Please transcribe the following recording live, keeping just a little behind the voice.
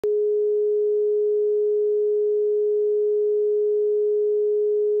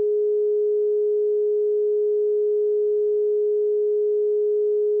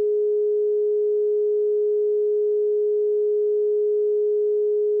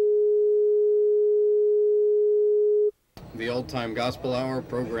the Old Time Gospel Hour,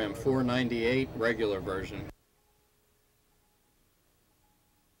 program 498, regular version.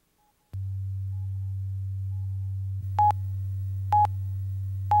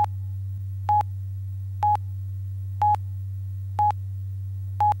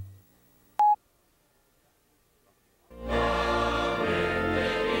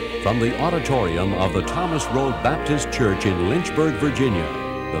 From the auditorium of the Thomas Road Baptist Church in Lynchburg, Virginia,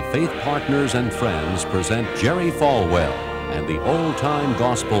 the Faith Partners and Friends present Jerry Falwell and the Old Time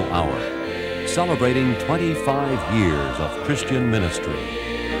Gospel Hour, celebrating 25 years of Christian ministry.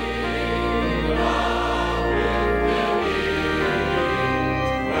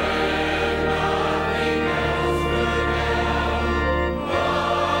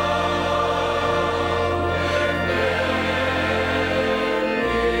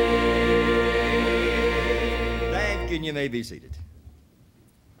 You may be seated.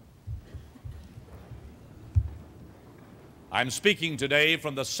 I'm speaking today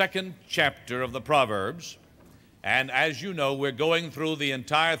from the second chapter of the Proverbs, and as you know, we're going through the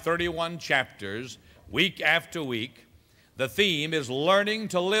entire 31 chapters week after week. The theme is learning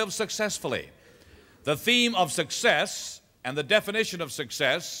to live successfully. The theme of success and the definition of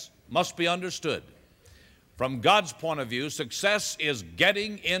success must be understood. From God's point of view, success is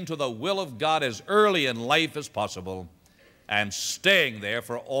getting into the will of God as early in life as possible and staying there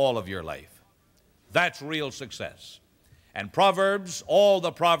for all of your life. That's real success. And Proverbs, all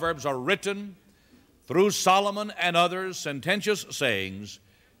the Proverbs are written through Solomon and others, sententious sayings,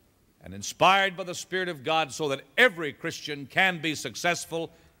 and inspired by the Spirit of God so that every Christian can be successful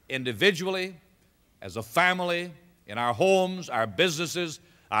individually, as a family, in our homes, our businesses,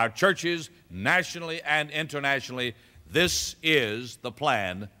 our churches, nationally and internationally. This is the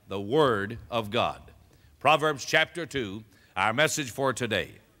plan, the Word of God. Proverbs chapter 2, our message for today.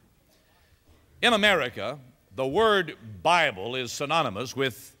 In America, the word Bible is synonymous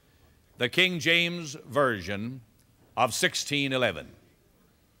with the King James Version of 1611.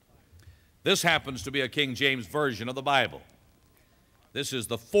 This happens to be a King James Version of the Bible. This is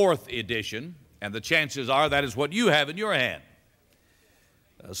the 4th edition, and the chances are that is what you have in your hand.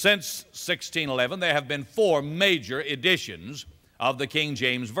 Since 1611, there have been 4 major editions of the King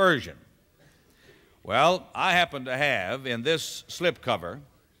James Version. Well, I happen to have in this slipcover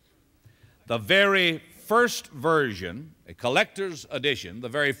the very first version, a collector's edition, the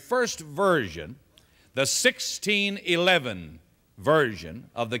very first version, the 1611 version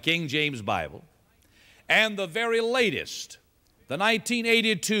of the King James Bible, and the very latest, the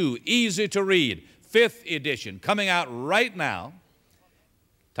 1982 easy to read 5th edition, coming out right now.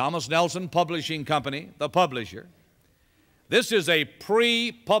 Thomas Nelson Publishing Company, the publisher. This is a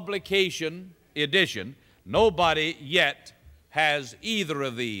pre-publication edition. Nobody yet has either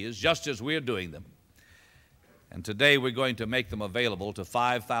of these, just as we're doing them. And today we're going to make them available to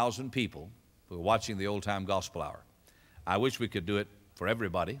 5,000 people who are watching the Old Time Gospel Hour. I wish we could do it for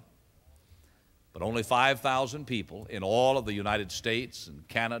everybody, but only 5,000 people in all of the United States and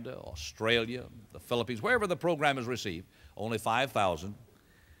Canada, Australia, the Philippines, wherever the program is received, only 5,000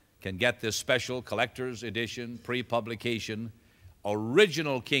 can get this special collector's edition, pre-publication,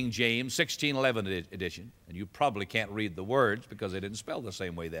 original King James 1611 edition, and you probably can't read the words because they didn't spell the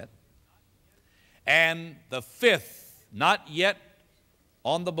same way then. And the 5th, not yet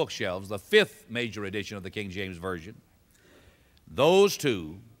on the bookshelves, the 5th major edition of the King James Version. Those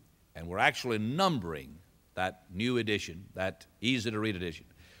two, and we're actually numbering that new edition, that easy-to-read edition.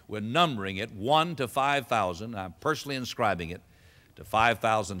 We're numbering it 1 to 5,000. I'm personally inscribing it to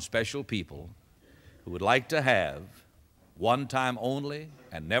 5,000 special people who would like to have, one time only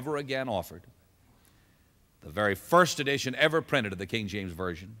and never again offered, the very first edition ever printed of the King James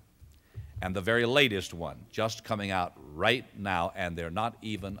Version, and the very latest one just coming out right now, and they're not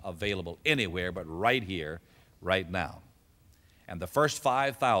even available anywhere but right here, right now. And the first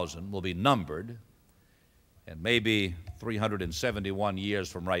 5,000 will be numbered, and maybe 371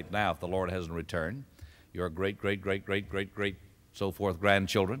 years from right now, if the Lord hasn't returned, your great, so forth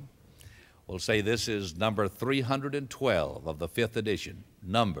grandchildren will say this is number 312 of the 5th edition,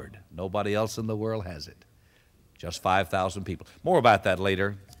 numbered. Nobody else in the world has it. Just 5,000 people. More about that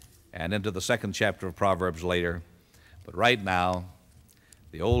later, and into the 2nd chapter of Proverbs later. But right now,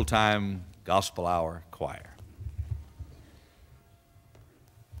 the Old Time Gospel Hour Choir.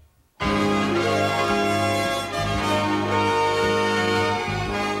 Victory!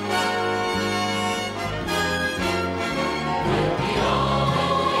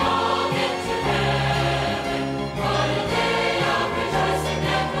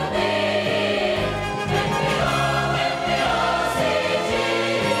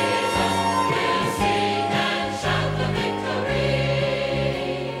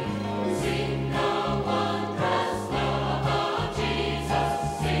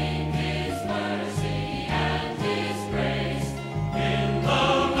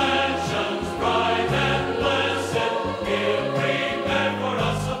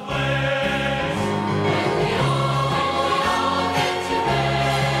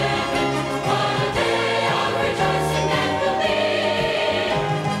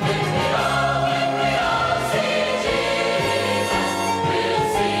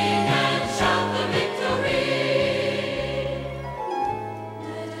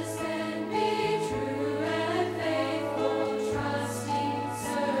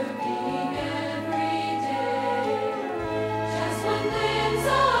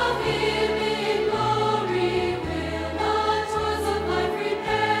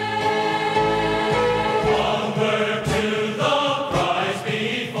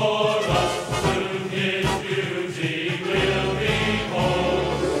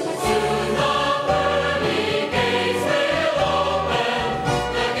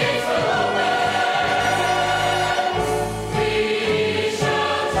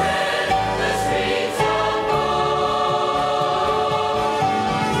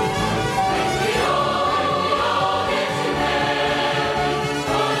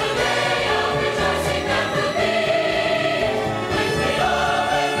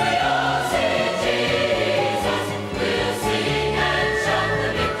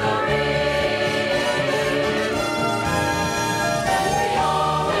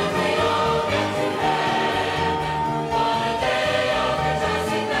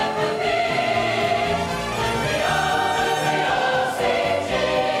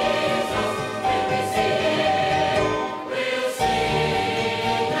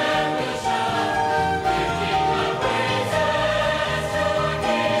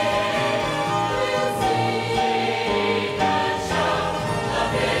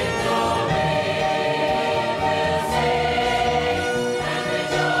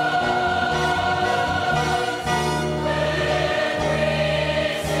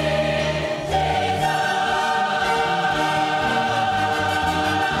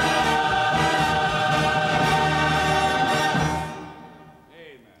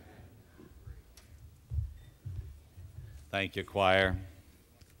 Thank you, choir.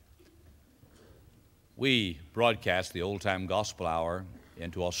 We broadcast the Old Time Gospel Hour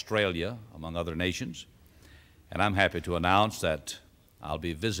into Australia, among other nations, and I'm happy to announce that I'll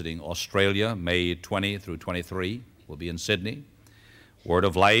be visiting Australia May 20 through 23. We'll be in Sydney. Word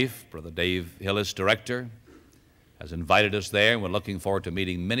of Life, Brother Dave Hillis, director, has invited us there, and we're looking forward to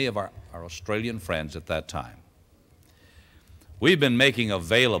meeting many of our Australian friends at that time. We've been making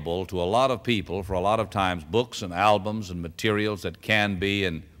available to a lot of people for a lot of times books and albums and materials that can be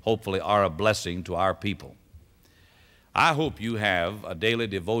and hopefully are a blessing to our people. I hope you have a daily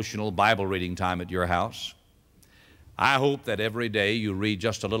devotional Bible reading time at your house. I hope that every day you read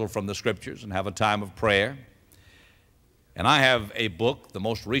just a little from the Scriptures and have a time of prayer. And I have a book, the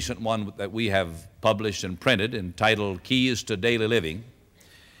most recent one that we have published and printed, entitled Keys to Daily Living,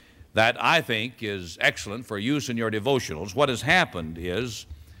 that I think is excellent for use in your devotionals. What has happened is,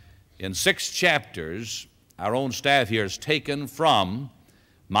 in 6 chapters, our own staff here has taken from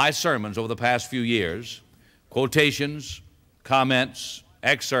my sermons over the past few years, quotations, comments,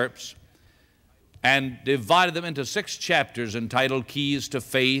 excerpts, and divided them into 6 chapters entitled Keys to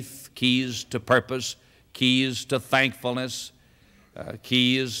Faith, Keys to Purpose, Keys to Thankfulness,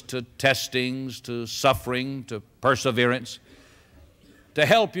 keys to testings, to suffering, to perseverance, to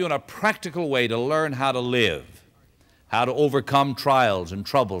help you in a practical way to learn how to live, how to overcome trials and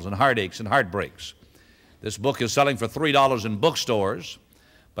troubles and heartaches and heartbreaks. This book is selling for $3 in bookstores,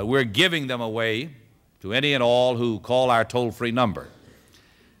 but we're giving them away to any and all who call our toll-free number,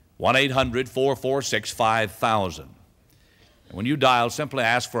 1-800-446-5000. And when you dial, simply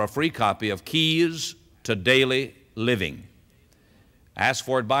ask for a free copy of Keys to Daily Living. Ask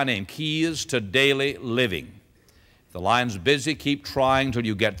for it by name, Keys to Daily Living. If the line's busy, keep trying till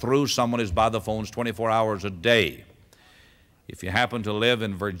you get through. Someone is by the phones 24 hours a day. If you happen to live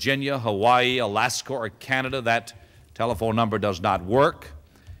in Virginia, Hawaii, Alaska, or Canada, that telephone number does not work.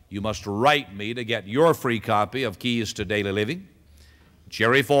 You must write me to get your free copy of Keys to Daily Living.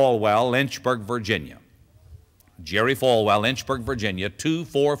 Jerry Falwell, Lynchburg, Virginia. Jerry Falwell, Lynchburg, Virginia,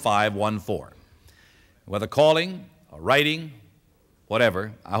 24514. Whether calling or writing,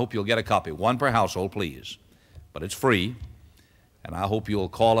 whatever, I hope you'll get a copy. 1 per household, please. But it's free, and I hope you'll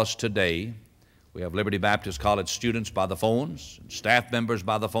call us today. We have Liberty Baptist College students by the phones, and staff members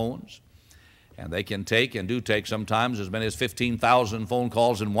by the phones, and they can take and do take sometimes as many as 15,000 phone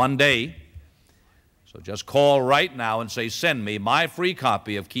calls in one day. So just call right now and say, send me my free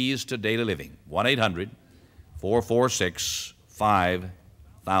copy of Keys to Daily Living,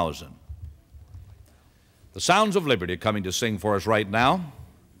 1-800-446-5000. The Sounds of Liberty are coming to sing for us right now.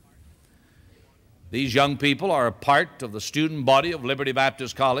 These young people are a part of the student body of Liberty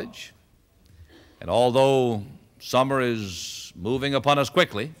Baptist College. And although summer is moving upon us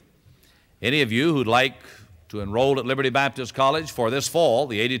quickly, any of you who'd like to enroll at Liberty Baptist College for this fall,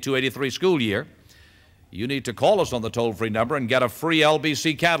 the 82-83 school year, you need to call us on the toll-free number and get a free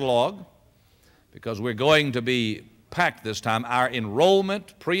LBC catalog, because we're going to be packed this time. Our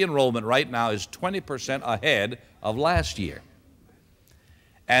enrollment, pre-enrollment right now is 20% ahead of last year.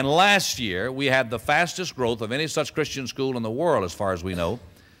 And last year, we had the fastest growth of any such Christian school in the world, as far as we know,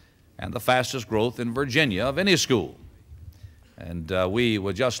 and the fastest growth in Virginia of any school. And we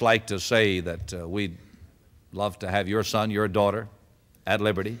would just like to say that we'd love to have your son, your daughter at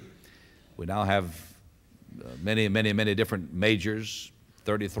Liberty. We now have many different majors,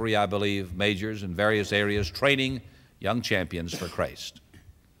 33, I believe, majors in various areas, training young champions for Christ.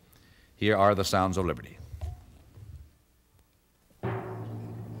 Here are the Sounds of Liberty.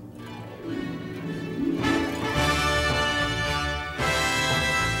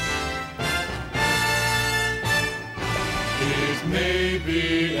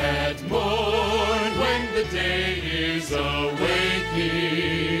 Maybe at morn, when the day is awaking,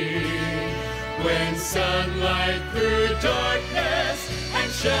 when sunlight through darkness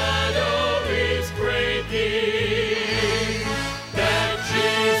and shadow is breaking, that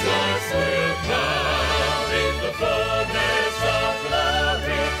Jesus will come in the fullness of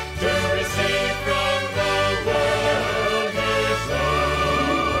glory to receive from the world his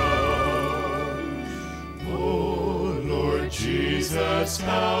own. Oh, Lord Jesus,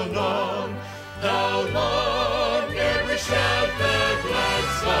 how long ere we shout the glad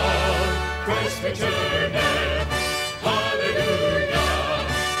song, Christ returneth, hallelujah,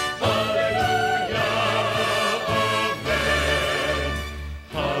 hallelujah, amen,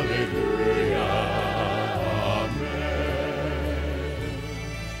 hallelujah, amen.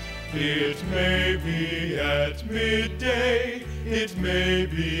 It may be at midday, it may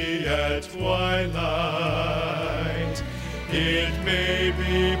be at twilight, it may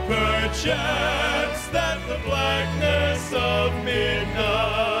be perchance that the blackness of midnight,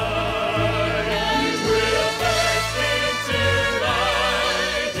 will burst into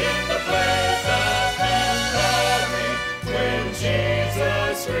light in the place of His glory when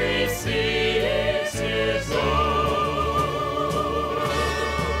Jesus receives His own.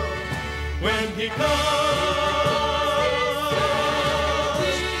 When He comes,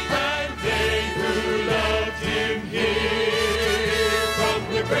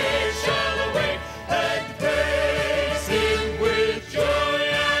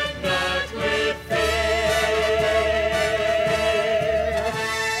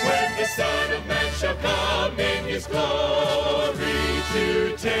 glory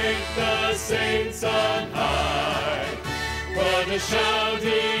to take the saints on high. What a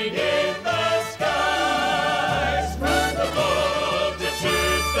shouting in the skies from the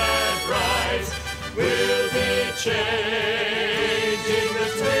multitudes that rise will be changed in the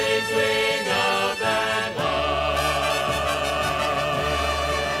twinkling of an eye.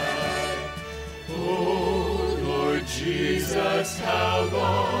 Oh, Lord Jesus, how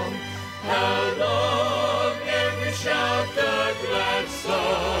long, how long? Shout the glad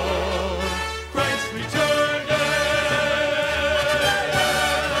song, Christ returned.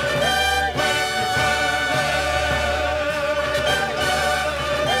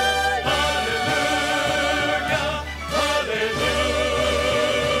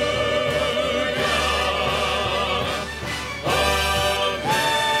 Hallelujah,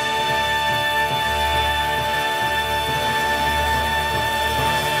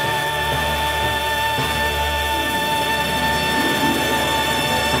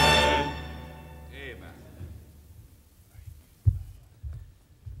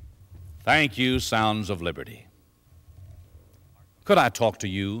 Thank you, Sounds of Liberty. Could I talk to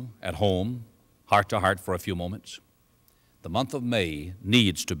you at home, heart to heart, for a few moments? The month of May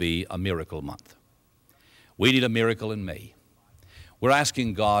needs to be a miracle month. We need a miracle in May. We're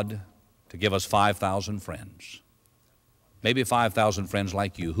asking God to give us 5,000 friends, maybe 5,000 friends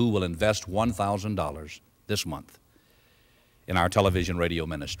like you who will invest $1,000 this month in our television radio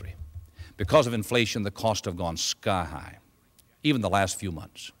ministry. Because of inflation, the costs have gone sky high, even the last few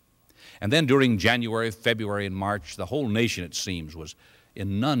months. And then during January, February, and March, the whole nation, it seems, was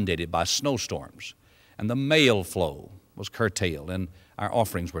inundated by snowstorms, and the mail flow was curtailed, and our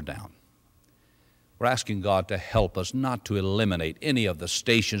offerings were down. We're asking God to help us not to eliminate any of the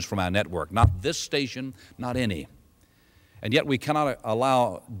stations from our network, not this station, not any. And yet we cannot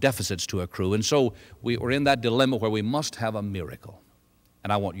allow deficits to accrue, and so we're in that dilemma where we must have a miracle,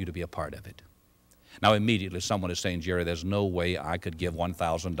 and I want you to be a part of it. Now, immediately someone is saying, Jerry, there's no way I could give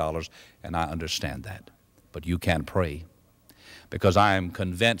 $1,000, and I understand that. But you can pray, because I am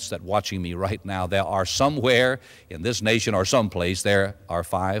convinced that watching me right now, there are somewhere in this nation or someplace, there are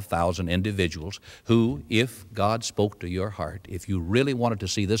 5,000 individuals who, if God spoke to your heart, if you really wanted to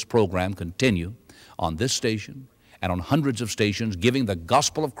see this program continue on this station and on hundreds of stations, giving the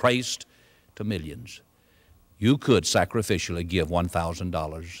gospel of Christ to millions, you could sacrificially give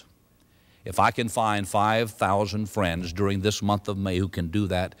 $1,000. If I can find 5,000 friends during this month of May who can do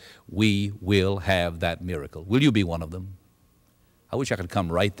that, we will have that miracle. Will you be one of them? I wish I could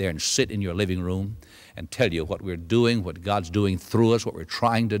come right there and sit in your living room and tell you what we're doing, what God's doing through us, what we're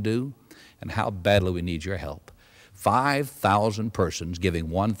trying to do, and how badly we need your help. 5,000 persons giving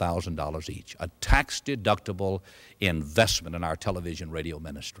 $1,000 each, a tax-deductible investment in our television radio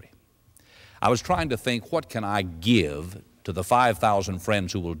ministry. I was trying to think, what can I give to the 5,000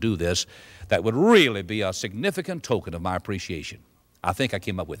 friends who will do this that would really be a significant token of my appreciation? I think I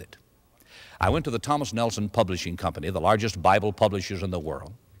came up with it. I went to the Thomas Nelson Publishing Company, the largest Bible publishers in the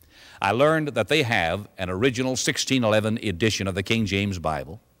world. I learned that they have an original 1611 edition of the King James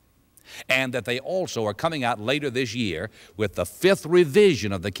Bible, and that they also are coming out later this year with the 5th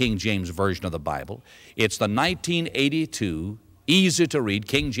revision of the King James Version of the Bible. It's the 1982 easy-to-read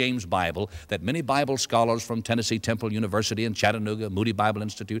King James Bible that many Bible scholars from Tennessee Temple University and Chattanooga, Moody Bible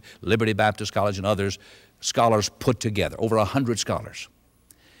Institute, Liberty Baptist College, and others, scholars put together, over 100 scholars.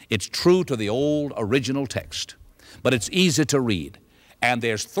 It's true to the old original text, but it's easy to read. And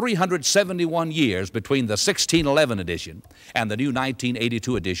there's 371 years between the 1611 edition and the new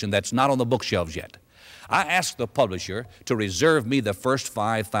 1982 edition that's not on the bookshelves yet. I asked the publisher to reserve me the first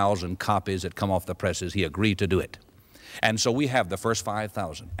 5,000 copies that come off the presses. He agreed to do it. And so we have the first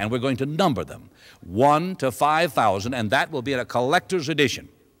 5,000, and we're going to number them 1 to 5,000, and that will be in a collector's edition.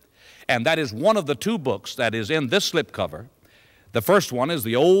 And that is one of the two books that is in this slipcover. The first one is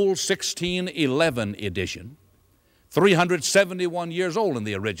the old 1611 edition, 371 years old in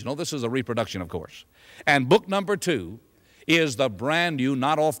the original. This is a reproduction, of course. And book number 2 is the brand new,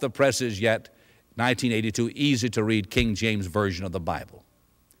 not off the presses yet, 1982 easy-to-read King James Version of the Bible.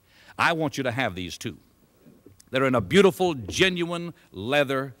 I want you to have these too. They're in a beautiful, genuine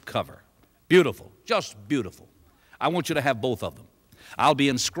leather cover. Beautiful, just beautiful. I want you to have both of them. I'll be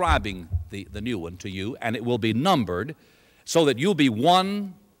inscribing the new one to you, and it will be numbered so that you'll be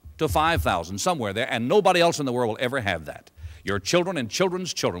 1 to 5,000, somewhere there, and nobody else in the world will ever have that. Your children and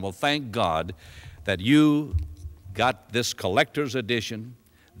children's children will thank God that you got this collector's edition,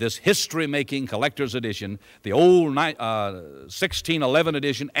 this history-making collector's edition, the old 1611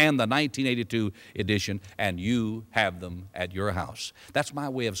 edition and the 1982 edition, and you have them at your house. That's my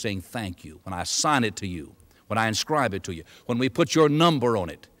way of saying thank you when I sign it to you, when I inscribe it to you, when we put your number on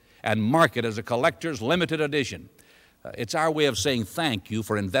it and mark it as a collector's limited edition. It's our way of saying thank you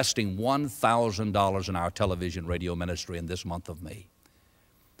for investing $1,000 in our television radio ministry in this month of May.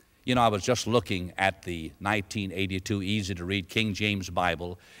 You know, I was just looking at the 1982 easy-to-read King James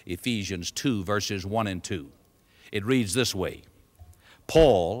Bible, Ephesians 2, verses 1 and 2. It reads this way: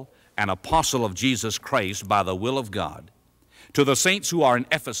 Paul, an apostle of Jesus Christ by the will of God, to the saints who are in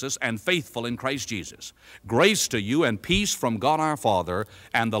Ephesus and faithful in Christ Jesus, grace to you and peace from God our Father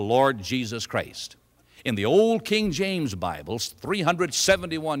and the Lord Jesus Christ. In the old King James Bible,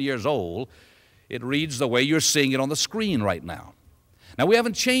 371 years old, it reads the way you're seeing it on the screen right now. Now, we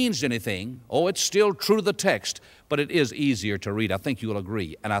haven't changed anything. Oh, it's still true to the text, but it is easier to read. I think you'll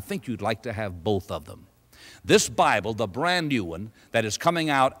agree, and I think you'd like to have both of them. This Bible, the brand new one, that is coming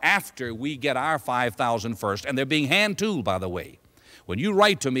out after we get our 5,000 first, and they're being hand-tooled, by the way. When you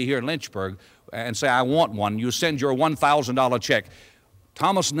write to me here in Lynchburg and say, I want one, you send your $1,000 check,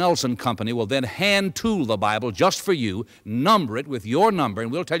 Thomas Nelson Company will then hand-tool the Bible just for you, number it with your number,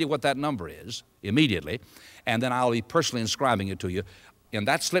 and we'll tell you what that number is immediately, and then I'll be personally inscribing it to you. In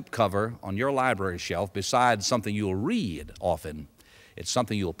that slipcover on your library shelf, besides something you'll read often, it's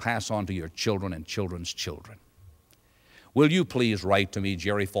something you'll pass on to your children and children's children. Will you please write to me,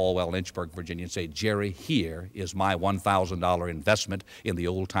 Jerry Falwell, Lynchburg, Virginia, and say, Jerry, here is my $1,000 investment in the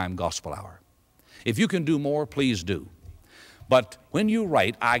Old Time Gospel Hour. If you can do more, please do. But when you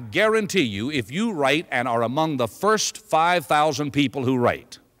write, I guarantee you, if you write and are among the first 5,000 people who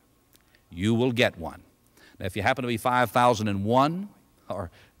write, you will get one. Now, if you happen to be 5,001, or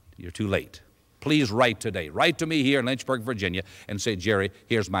you're too late, please write today. Write to me here in Lynchburg, Virginia, and say, Jerry,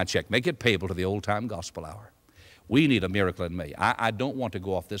 here's my check. Make it payable to the Old Time Gospel Hour. We need a miracle in May. I don't want to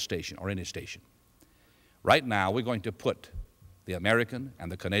go off this station or any station. Right now, we're going to put the American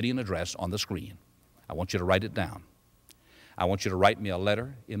and the Canadian address on the screen. I want you to write it down. I want you to write me a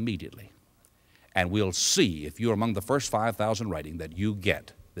letter immediately, and we'll see if you're among the first 5,000 writing that you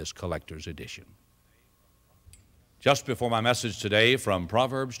get this collector's edition. Just before my message today from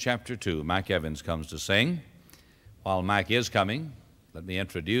Proverbs chapter 2, Mac Evans comes to sing. While Mac is coming, let me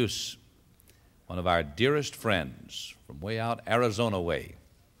introduce one of our dearest friends from way out Arizona way.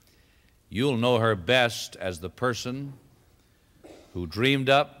 You'll know her best as the person who dreamed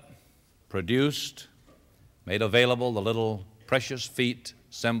up, produced, made available the little precious feet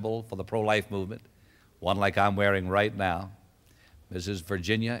symbol for the pro-life movement, one like I'm wearing right now, Mrs.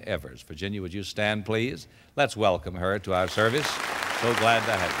 Virginia Evers. Virginia, would you stand, please? Let's welcome her to our service. So glad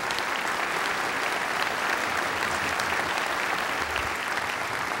to have you.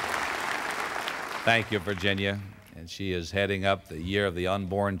 Thank you, Virginia. And she is heading up the Year of the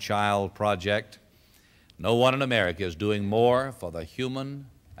Unborn Child project. No one in America is doing more for the human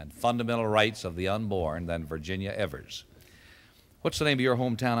and fundamental rights of the unborn than Virginia Evers. What's the name of your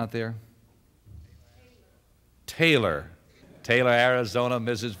hometown out there? Taylor. Taylor, Arizona,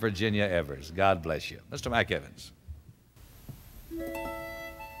 Mrs. Virginia Evers. God bless you. Mr. Mac Evans.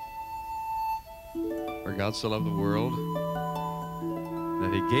 For God so loved the world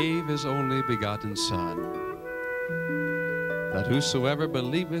that he gave his only begotten Son, that whosoever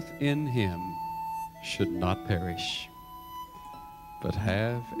believeth in him should not perish, but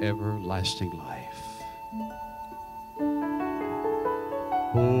have everlasting life.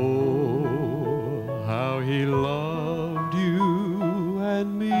 Oh, how he loved you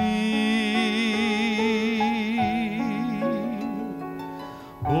and me.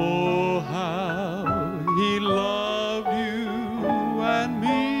 Oh, how he loved you and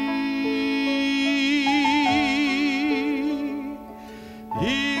me.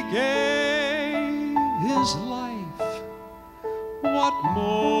 He gave his life. What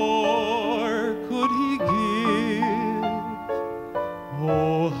more could he give?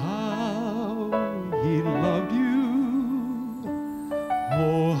 Oh, how he loved you.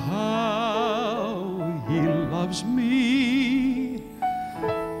 Oh, how he loves me.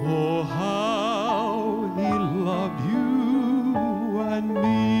 Oh, how he loved you and me.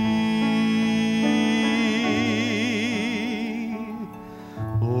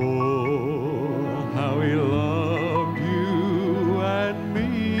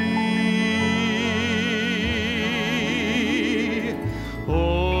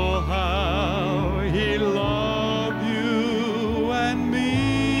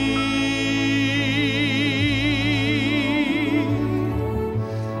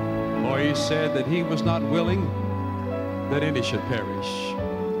 is not willing that any should perish,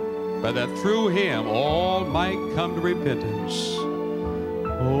 but that through him all might come to repentance.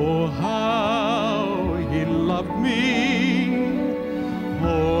 Oh, how he loved me.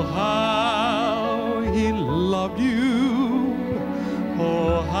 Oh, how he loved you.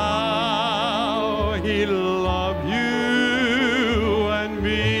 Oh, how he loved you and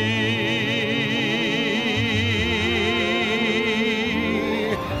me.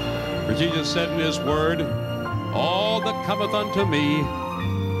 For Jesus said in his word, all that cometh unto me,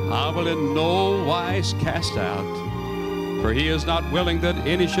 I will in no wise cast out. For he is not willing that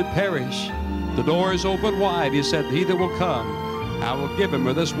any should perish. The door is open wide. He said, he that will come, I will give him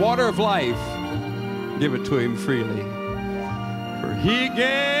of this water of life. Give it to him freely. For he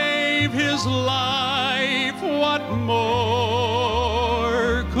gave his life. What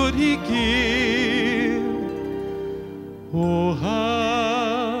more could he give? Oh,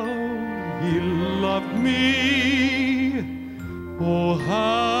 how he loved me. Oh,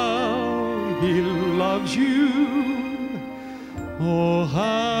 how he loves you. Oh,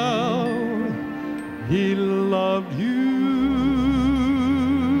 how he loved you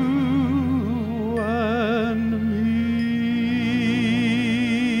and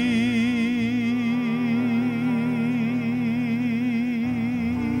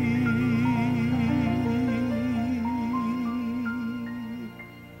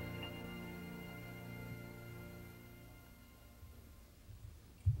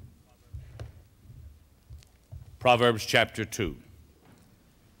Proverbs chapter 2,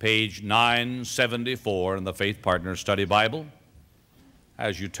 page 974 in the Faith Partners Study Bible.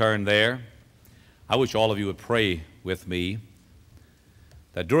 As you turn there, I wish all of you would pray with me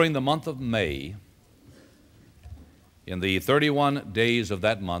that during the month of May, in the 31 days of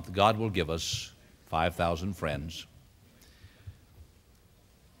that month, God will give us 5,000 friends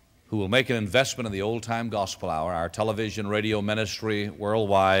who will make an investment in the Old Time Gospel Hour. Our television, radio ministry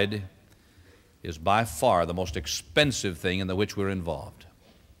worldwide is by far the most expensive thing in which we're involved.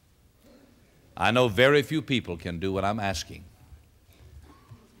 I know very few people can do what I'm asking.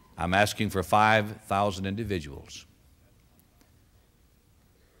 I'm asking for 5,000 individuals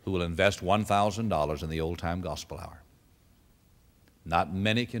who will invest $1,000 in the Old Time Gospel Hour. Not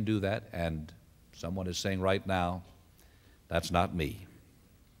many can do that, and someone is saying right now, that's not me.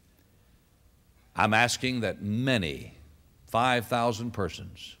 I'm asking that many, 5,000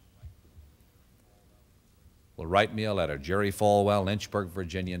 persons, will write me a letter, Jerry Falwell, Lynchburg,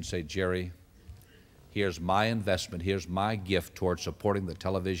 Virginia, and say, Jerry, here's my investment, here's my gift towards supporting the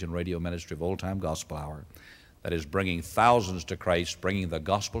television radio ministry of Old Time Gospel Hour that is bringing thousands to Christ, bringing the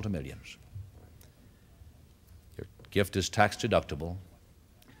gospel to millions. Your gift is tax deductible.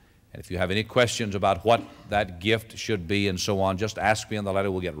 And if you have any questions about what that gift should be and so on, just ask me in the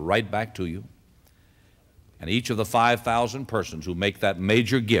letter. We'll get right back to you. And each of the 5,000 persons who make that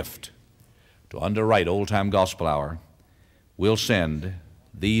major gift to underwrite Old Time Gospel Hour will send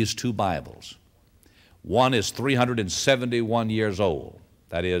these two Bibles. One is 371 years old.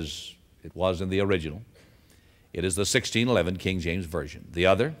 That is, it was in the original. It is the 1611 King James Version. The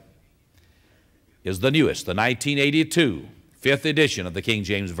other is the newest, the 1982 fifth edition of the King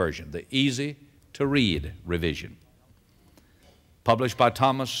James Version, the easy-to-read revision, published by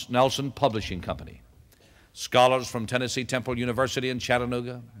Thomas Nelson Publishing Company. Scholars from Tennessee Temple University in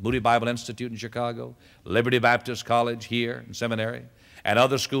Chattanooga, Moody Bible Institute in Chicago, Liberty Baptist College here in Seminary, and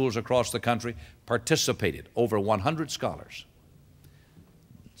other schools across the country participated. Over 100 scholars.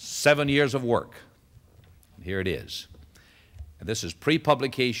 7 years of work. And here it is. And this is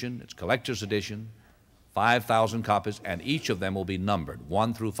pre-publication, it's collector's edition, 5,000 copies, and each of them will be numbered,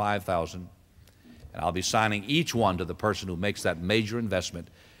 1 through 5,000. And I'll be signing each one to the person who makes that major investment,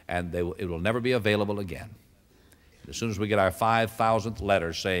 and it will never be available again. As soon as we get our 5,000th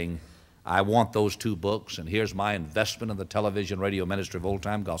letter saying, I want those two books, and here's my investment in the television radio ministry of Old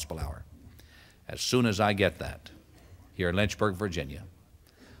Time Gospel Hour. As soon as I get that, here in Lynchburg, Virginia,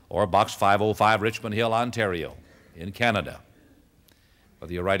 or Box 505, Richmond Hill, Ontario, in Canada,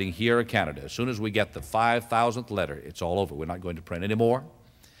 whether you're writing here or Canada, as soon as we get the 5,000th letter, it's all over. We're not going to print anymore.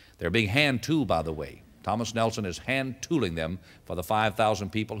 They're being hand-tooled, by the way. Thomas Nelson is hand-tooling them for the 5,000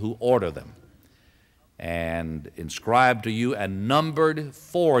 people who order them, and inscribed to you and numbered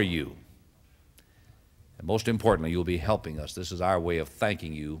for you. And most importantly, you'll be helping us. This is our way of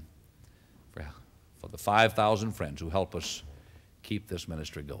thanking you for the 5,000 friends who help us keep this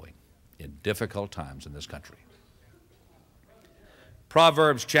ministry going in difficult times in this country.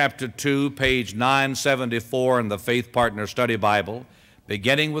 Proverbs chapter 2, page 974 in the Faith Partner Study Bible,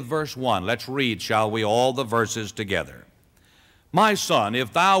 beginning with verse 1. Let's read, shall we, all the verses together. My son,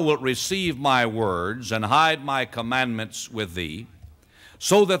 if thou wilt receive my words and hide my commandments with thee,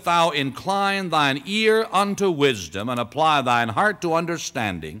 so that thou incline thine ear unto wisdom and apply thine heart to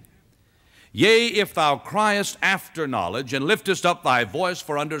understanding, yea, if thou criest after knowledge and liftest up thy voice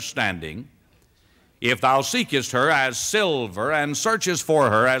for understanding, if thou seekest her as silver and searchest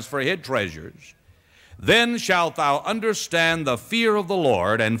for her as for hid treasures, then shalt thou understand the fear of the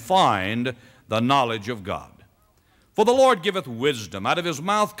Lord and find the knowledge of God. For the Lord giveth wisdom, out of his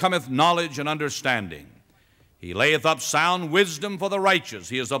mouth cometh knowledge and understanding. He layeth up sound wisdom for the righteous.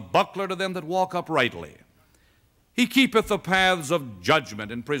 He is a buckler to them that walk uprightly. He keepeth the paths of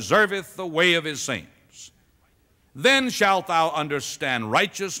judgment and preserveth the way of his saints. Then shalt thou understand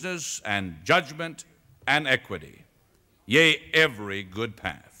righteousness and judgment and equity, yea, every good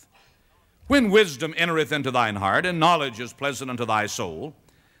path. When wisdom entereth into thine heart, and knowledge is pleasant unto thy soul,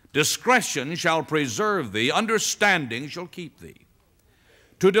 discretion shall preserve thee, understanding shall keep thee,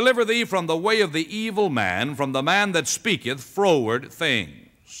 to deliver thee from the way of the evil man, from the man that speaketh froward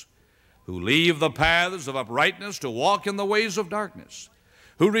things, who leave the paths of uprightness to walk in the ways of darkness,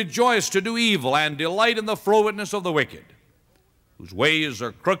 who rejoice to do evil and delight in the frowardness of the wicked, whose ways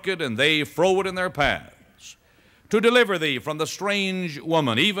are crooked and they froward in their paths, to deliver thee from the strange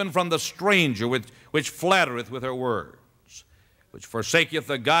woman, even from the stranger which flattereth with her words, which forsaketh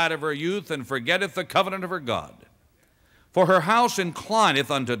the God of her youth, and forgetteth the covenant of her God. For her house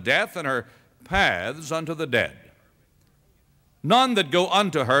inclineth unto death, and her paths unto the dead. None that go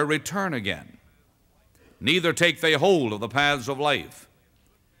unto her return again, neither take they hold of the paths of life,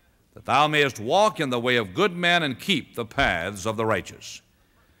 that thou mayest walk in the way of good men, and keep the paths of the righteous.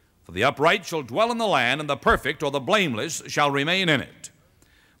 For the upright shall dwell in the land, and the perfect or the blameless shall remain in it.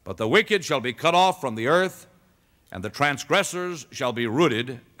 But the wicked shall be cut off from the earth, and the transgressors shall be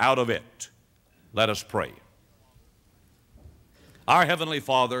rooted out of it. Let us pray. Our Heavenly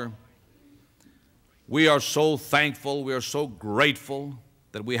Father, we are so thankful, we are so grateful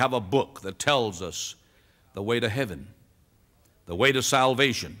that we have a book that tells us the way to heaven, the way to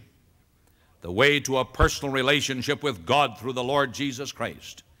salvation, the way to a personal relationship with God through the Lord Jesus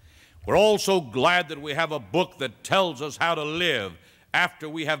Christ. We're also glad that we have a book that tells us how to live after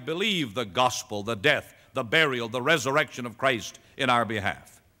we have believed the gospel, the death, the burial, the resurrection of Christ in our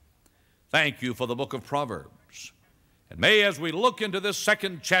behalf. Thank you for the book of Proverbs. And may, as we look into this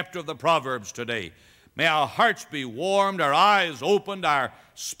second chapter of the Proverbs today, may our hearts be warmed, our eyes opened, our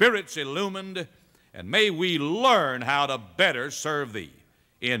spirits illumined, and may we learn how to better serve thee.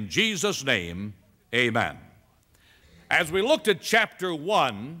 In Jesus' name, amen. As we looked at chapter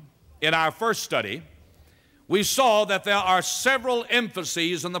 1 in our first study, we saw that there are several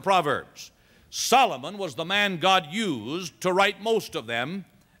emphases in the Proverbs. Solomon was the man God used to write most of them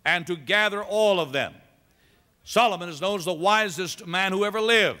and to gather all of them. Solomon is known as the wisest man who ever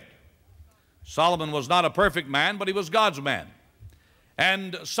lived. Solomon was not a perfect man, but he was God's man.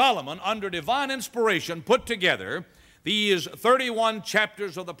 And Solomon, under divine inspiration, put together these 31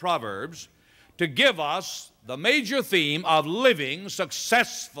 chapters of the Proverbs to give us the major theme of living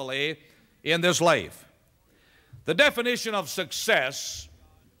successfully in this life. The definition of success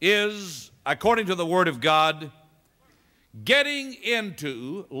is, according to the Word of God, getting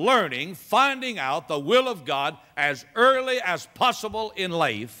into, learning, finding out the will of God as early as possible in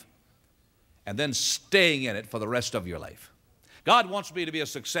life, and then staying in it for the rest of your life. God wants me to be a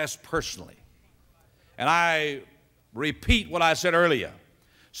success personally. And I repeat what I said earlier.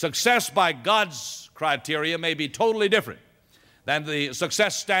 Success by God's criteria may be totally different than the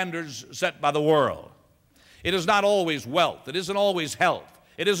success standards set by the world. It is not always wealth. It isn't always health.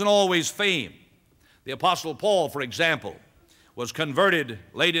 It isn't always fame. The Apostle Paul, for example, was converted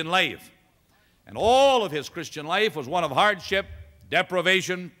late in life, and all of his Christian life was one of hardship,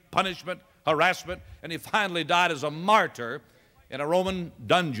 deprivation, punishment, harassment, and he finally died as a martyr in a Roman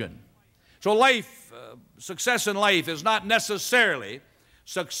dungeon. So life, success in life is not necessarily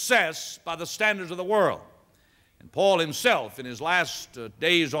success by the standards of the world. And Paul himself, in his last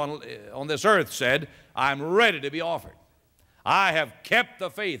days on this earth, said, I'm ready to be offered. I have kept the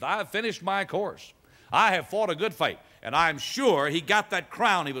faith. I have finished my course. I have fought a good fight. And I'm sure he got that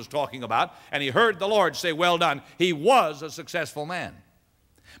crown he was talking about, and he heard the Lord say, well done. He was a successful man,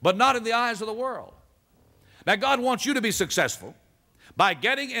 but not in the eyes of the world. Now, God wants you to be successful by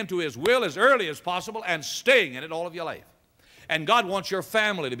getting into His will as early as possible and staying in it all of your life. And God wants your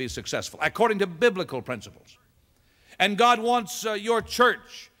family to be successful according to biblical principles. And God wants your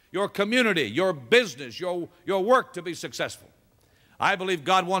church, your community, your business, your work to be successful. I believe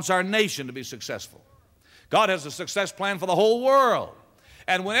God wants our nation to be successful. God has a success plan for the whole world.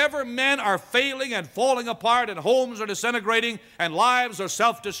 And whenever men are failing and falling apart and homes are disintegrating and lives are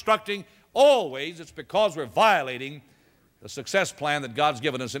self-destructing, always it's because we're violating the success plan that God's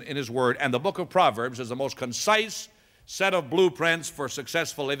given us in His Word. And the book of Proverbs is the most concise set of blueprints for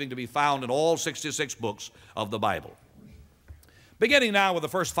successful living to be found in all 66 books of the Bible. Beginning now with the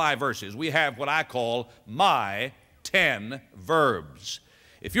first 5 verses, we have what I call my 10 verbs.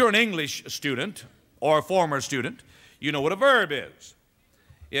 If you're an English student or a former student, you know what a verb is.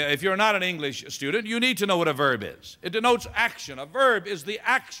 If you're not an English student, you need to know what a verb is. It denotes action. A verb is the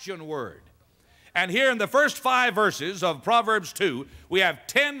action word. And here in the first 5 verses of Proverbs 2, we have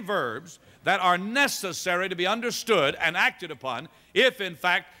 10 verbs that are necessary to be understood and acted upon if, in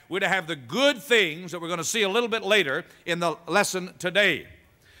fact, we're to have the good things that we're going to see a little bit later in the lesson today.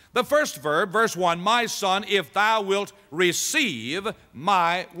 The first verb, verse 1, my son, if thou wilt receive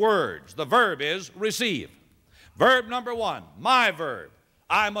my words. The verb is receive. Verb number 1, my verb.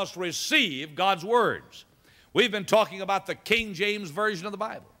 I must receive God's words. We've been talking about the King James Version of the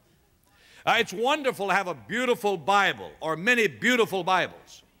Bible. It's wonderful to have a beautiful Bible or many beautiful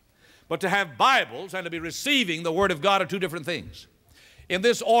Bibles. But to have Bibles and to be receiving the Word of God are two different things. In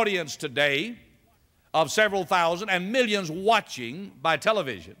this audience today of several thousand and millions watching by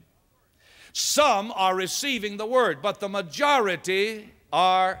television, some are receiving the Word, but the majority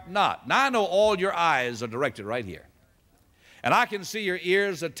are not. Now I know all your eyes are directed right here. And I can see your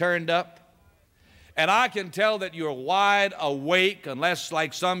ears are turned up. And I can tell that you're wide awake, unless,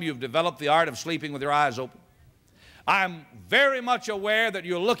 like some, you've developed the art of sleeping with your eyes open. I'm very much aware that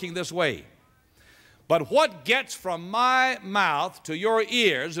you're looking this way. But what gets from my mouth to your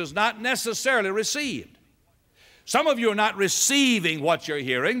ears is not necessarily received. Some of you are not receiving what you're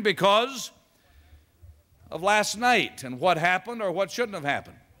hearing because of last night and what happened or what shouldn't have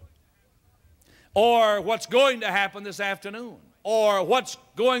happened, or what's going to happen this afternoon, or what's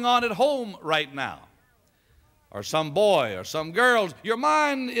going on at home right now, or some boy or some girl. Your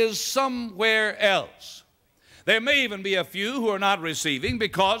mind is somewhere else. There may even be a few who are not receiving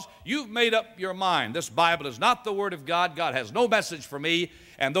because you've made up your mind. This Bible is not the Word of God. God has no message for me,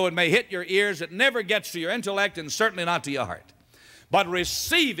 and though it may hit your ears, it never gets to your intellect and certainly not to your heart. But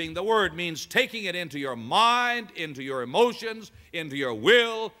receiving the Word means taking it into your mind, into your emotions, into your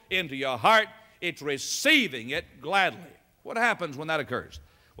will, into your heart. It's receiving it gladly. What happens when that occurs?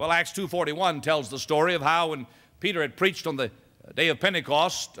 Well, Acts 2:41 tells the story of how when Peter had preached on the day of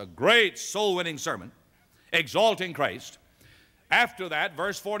Pentecost, a great soul-winning sermon, exalting Christ. After that,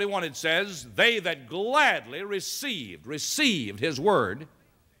 verse 41, it says, they that gladly received His word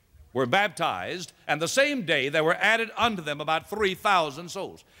were baptized, and the same day there were added unto them about 3,000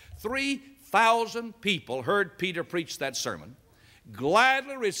 souls. 3,000 people heard Peter preach that sermon,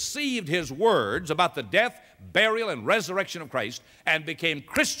 gladly received his words about the death, burial, and resurrection of Christ, and became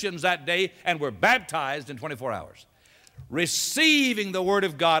Christians that day and were baptized in 24 hours. Receiving the Word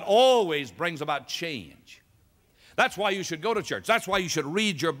of God always brings about change. That's why you should go to church. That's why you should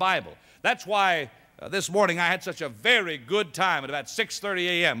read your Bible. That's why this morning I had such a very good time at about 6:30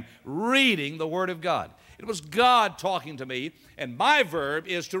 a.m. reading the Word of God. It was God talking to me, and my verb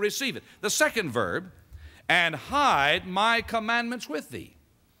is to receive it. The second verb, and hide my commandments with thee.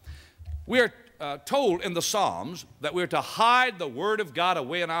 We are told in the Psalms that we're to hide the Word of God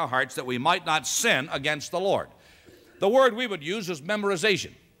away in our hearts that we might not sin against the Lord. The word we would use is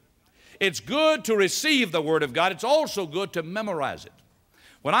memorization. It's good to receive the Word of God. It's also good to memorize it.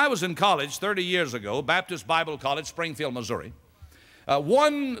 When I was in college 30 years ago, Baptist Bible College, Springfield, Missouri,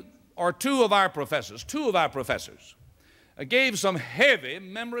 two of our professors gave some heavy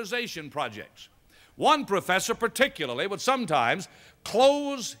memorization projects. One professor particularly would sometimes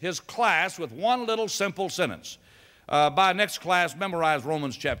close his class with one little simple sentence. By next class, memorize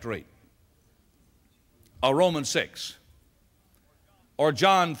Romans chapter 8, or Romans 6, or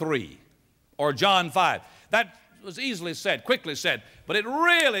John 3, or John 5. That was easily said, quickly said, but it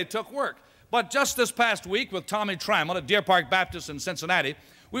really took work. But just this past week with Tommy Trammell at Deer Park Baptist in Cincinnati,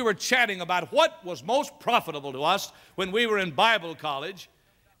 we were chatting about what was most profitable to us when we were in Bible college,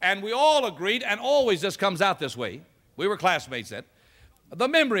 and we all agreed, and always this comes out this way, we were classmates then, the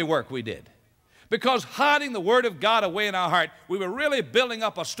memory work we did. Because hiding the Word of God away in our heart, we were really building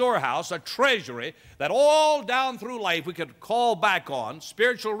up a storehouse, a treasury, that all down through life we could call back on,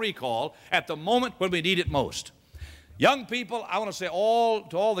 spiritual recall, at the moment when we need it most. Young people, I want to say to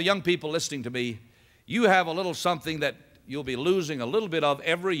all the young people listening to me, you have a little something that you'll be losing a little bit of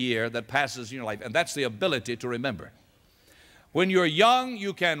every year that passes in your life, and that's the ability to remember. When you're young,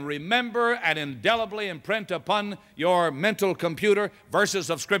 you can remember and indelibly imprint upon your mental computer verses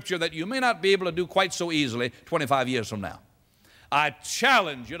of Scripture that you may not be able to do quite so easily 25 years from now. I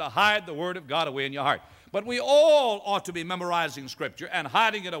challenge you to hide the Word of God away in your heart. But we all ought to be memorizing Scripture and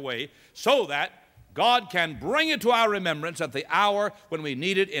hiding it away so that God can bring it to our remembrance at the hour when we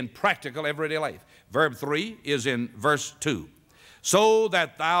need it in practical everyday life. Verb 3 is in verse 2. So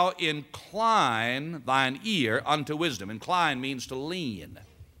that thou incline thine ear unto wisdom. Incline means to lean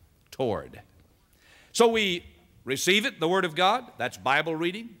toward. So we receive it, the Word of God. That's Bible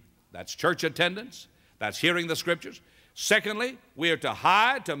reading. That's church attendance. That's hearing the Scriptures. Secondly, we are to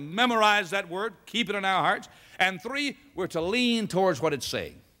hide, to memorize that Word, keep it in our hearts. And 3, we're to lean towards what it's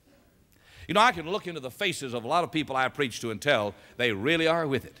saying. You know, I can look into the faces of a lot of people I preach to and tell they really are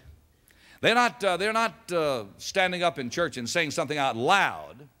with it. They're not standing up in church and saying something out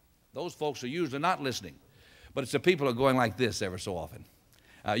loud. Those folks are usually not listening. But it's the people who are going like this ever so often.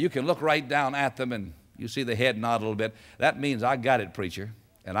 You can look right down at them and you see the head nod a little bit. That means, I got it, preacher,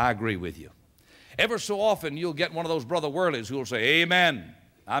 and I agree with you. Ever so often you'll get one of those Brother Worleys who will say, amen.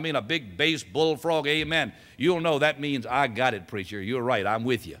 I mean a big bass bullfrog, amen. You'll know that means, I got it, preacher. You're right, I'm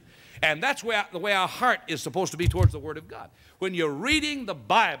with you. And that's the way our heart is supposed to be towards the Word of God. When you're reading the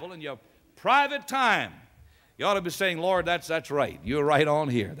Bible in your private time, you ought to be saying, Lord, that's right. You're right on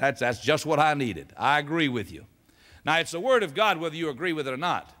here. That's just what I needed. I agree with you. Now, it's the Word of God whether you agree with it or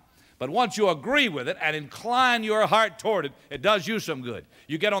not. But once you agree with it and incline your heart toward it, it does you some good.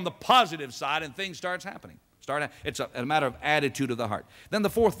 You get on the positive side and things starts happening. It's a matter of attitude of the heart. Then the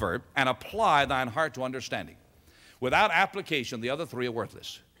 4th verb, and apply thine heart to understanding. Without application, the other 3 are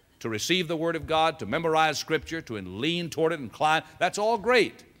worthless. To receive the Word of God, to memorize Scripture, to lean toward it, incline, that's all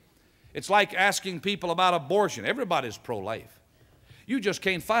great. It's like asking people about abortion. Everybody's pro-life. You just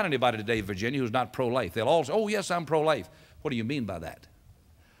can't find anybody today, Virginia, who's not pro-life. They'll all say, oh, yes, I'm pro-life. What do you mean by that?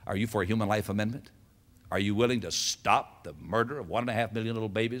 Are you for a human life amendment? Are you willing to stop the murder of 1.5 million little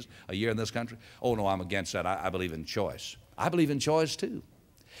babies a year in this country? Oh, no, I'm against that. I believe in choice. I believe in choice, too.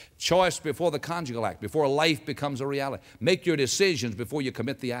 Choice before the conjugal act, before life becomes a reality. Make your decisions before you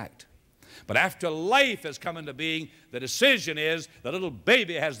commit the act. But after life has come into being, the decision is the little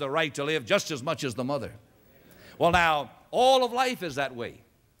baby has the right to live just as much as the mother. Well, now, all of life is that way.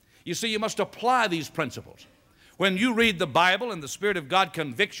 You see, you must apply these principles. When you read the Bible and the Spirit of God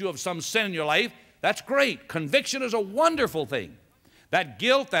convicts you of some sin in your life, that's great. Conviction is a wonderful thing. That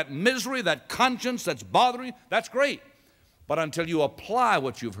guilt, that misery, that conscience that's bothering you, that's great. But until you apply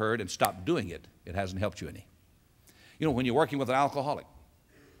what you've heard and stop doing it, it hasn't helped you any. You know, when you're working with an alcoholic,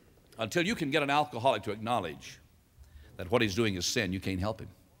 until you can get an alcoholic to acknowledge that what he's doing is sin, you can't help him.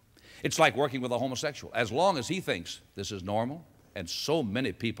 It's like working with a homosexual. As long as he thinks this is normal, and so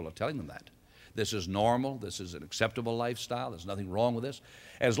many people are telling them that, this is normal, this is an acceptable lifestyle, there's nothing wrong with this.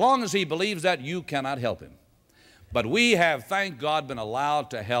 As long as he believes that, you cannot help him. But we have, thank God, been allowed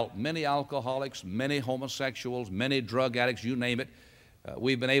to help many alcoholics, many homosexuals, many drug addicts, you name it.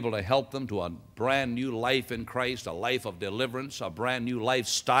 We've been able to help them to a brand new life in Christ, a life of deliverance, a brand new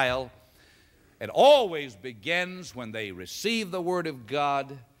lifestyle. It always begins when they receive the Word of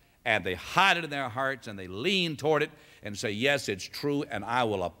God and they hide it in their hearts and they lean toward it and say, yes, it's true, and I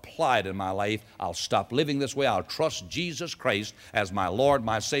will apply it in my life. I'll stop living this way. I'll trust Jesus Christ as my Lord,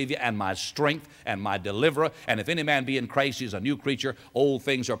 my Savior, and my strength and my deliverer. And if any man be in Christ, he's a new creature. Old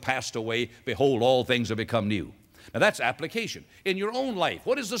things are passed away. Behold, all things have become new. Now, that's application. In your own life,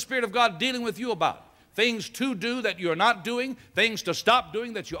 what is the Spirit of God dealing with you about? Things to do that you're not doing, things to stop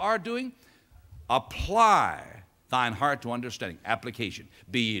doing that you are doing. Apply thine heart to understanding. Application.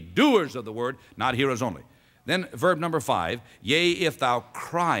 Be ye doers of the word, not hearers only. Then verb number 5, yea, if thou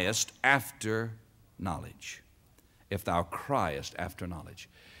criest after knowledge. If thou criest after knowledge.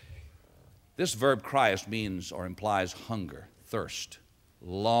 This verb criest means or implies hunger, thirst,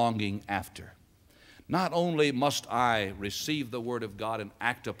 longing after. Not only must I receive the Word of God and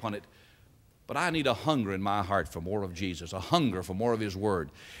act upon it, but I need a hunger in my heart for more of Jesus, a hunger for more of His Word.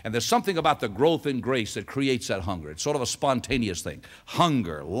 And there's something about the growth in grace that creates that hunger. It's sort of a spontaneous thing.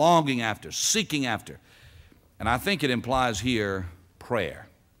 Hunger, longing after, seeking after. And I think it implies here prayer.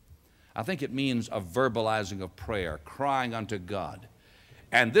 I think it means a verbalizing of prayer, crying unto God.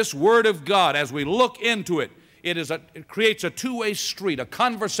 And this Word of God, as we look into it, it creates a two-way street, a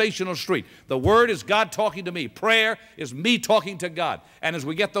conversational street. The Word is God talking to me. Prayer is me talking to God. And as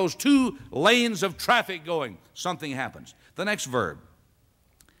we get those two lanes of traffic going, something happens. The next verb,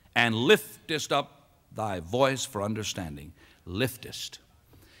 and liftest up thy voice for understanding. Liftest.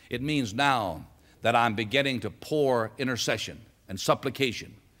 It means now that I'm beginning to pour intercession and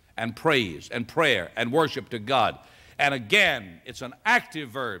supplication and praise and prayer and worship to God. And again, it's an active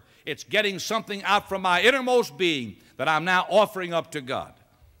verb. It's getting something out from my innermost being that I'm now offering up to God.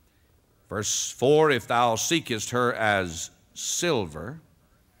 Verse 4, if thou seekest her as silver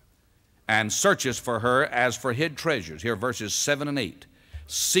and searches for her as for hid treasures. Here, verses 7 and 8.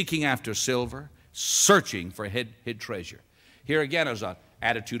 Seeking after silver, searching for hid treasure. Here again is an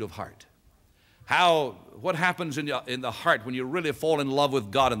attitude of heart. What happens in the heart when you really fall in love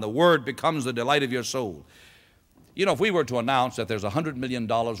with God and the Word becomes the delight of your soul? You know, if we were to announce that there's $100 million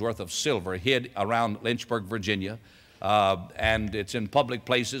worth of silver hid around Lynchburg, Virginia, and it's in public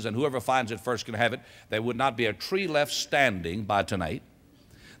places, and whoever finds it first can have it, there would not be a tree left standing by tonight.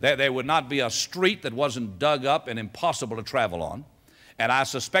 There would not be a street that wasn't dug up and impossible to travel on. And I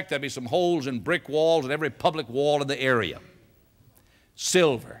suspect there'd be some holes in brick walls in every public wall in the area.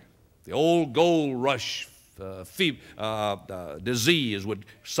 Silver, the old gold rush disease would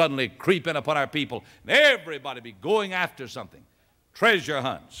suddenly creep in upon our people, and everybody be going after something. Treasure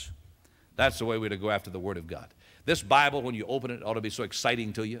hunts. That's the way we're to go after the Word of God. This Bible, when you open it, ought to be so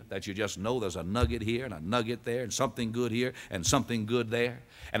exciting to you that you just know there's a nugget here and a nugget there and something good here and something good there.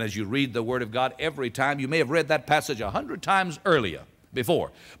 And as you read the Word of God every time, you may have read that passage 100 times earlier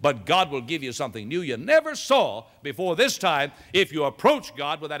before, but God will give you something new you never saw before this time if you approach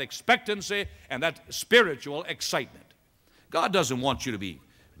God with that expectancy and that spiritual excitement. God doesn't want you to be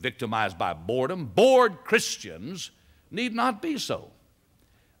victimized by boredom. Bored Christians need not be so.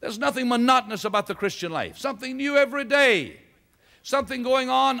 There's nothing monotonous about the Christian life. Something new every day. Something going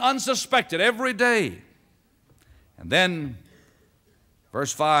on unsuspected every day. And then,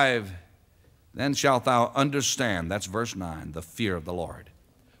 verse 5, then shalt thou understand, that's verse 9, the fear of the Lord.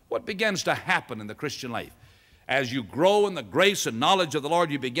 What begins to happen in the Christian life? As you grow in the grace and knowledge of the Lord,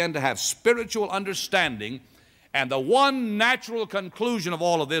 you begin to have spiritual understanding, and the one natural conclusion of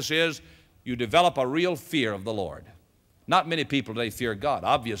all of this is you develop a real fear of the Lord. Not many people today fear God.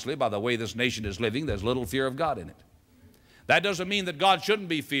 Obviously, by the way this nation is living, there's little fear of God in it. That doesn't mean that God shouldn't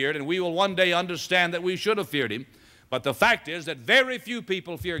be feared, and we will one day understand that we should have feared Him. But the fact is that very few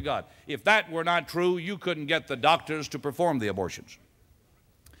people fear God. If that were not true, you couldn't get the doctors to perform the abortions.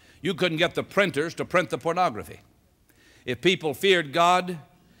 You couldn't get the printers to print the pornography. If people feared God,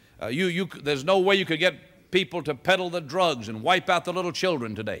 there's no way you could get people to peddle the drugs and wipe out the little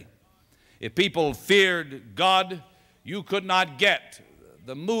children today. If people feared God, you could not get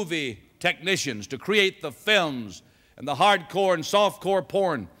the movie technicians to create the films and the hardcore and softcore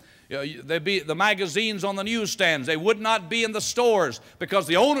porn. There'd be the magazines on the newsstands. They would not be in the stores because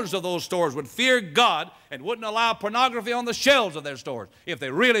the owners of those stores would fear God and wouldn't allow pornography on the shelves of their stores if they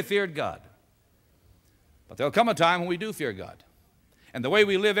really feared God. But there'll come a time when we do fear God. And the way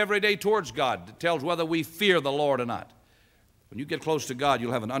we live every day towards God tells whether we fear the Lord or not. When you get close to God,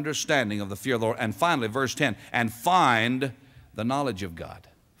 you'll have an understanding of the fear of the Lord. And finally, verse 10, and find the knowledge of God.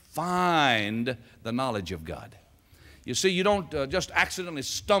 Find the knowledge of God. You see, you don't just accidentally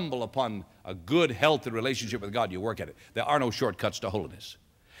stumble upon a good, healthy relationship with God. You work at it. There are no shortcuts to holiness.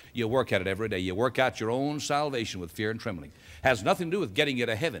 You work at it every day. You work out your own salvation with fear and trembling. Has nothing to do with getting you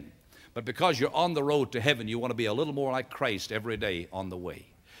to heaven. But because you're on the road to heaven, you want to be a little more like Christ every day on the way.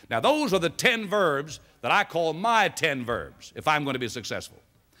 Now, those are the 10 verbs that I call my 10 verbs if I'm going to be successful.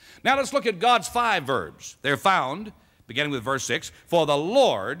 Now, let's look at God's 5 verbs. They're found, beginning with verse 6, for the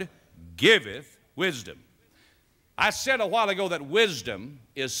Lord giveth wisdom. I said a while ago that wisdom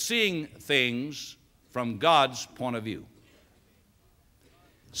is seeing things from God's point of view.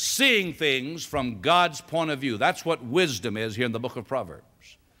 Seeing things from God's point of view. That's what wisdom is here in the book of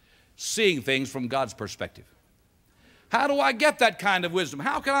Proverbs. Seeing things from God's perspective. How do I get that kind of wisdom?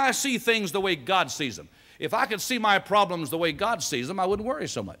 How can I see things the way God sees them? If I could see my problems the way God sees them, I wouldn't worry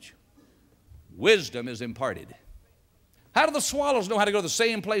so much. Wisdom is imparted. How do the swallows know how to go to the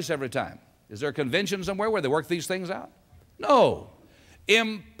same place every time? Is there a convention somewhere where they work these things out? No.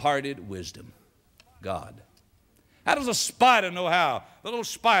 Imparted wisdom. God. How does a spider know the little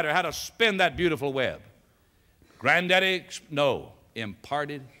spider, how to spin that beautiful web? Granddaddy? No.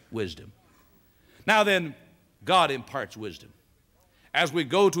 Imparted wisdom. Now then, God imparts wisdom. As we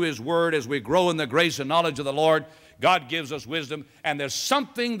go to His Word, as we grow in the grace and knowledge of the Lord, God gives us wisdom, and there's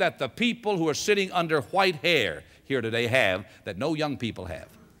something that the people who are sitting under white hair here today have that no young people have,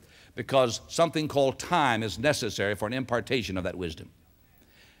 because something called time is necessary for an impartation of that wisdom.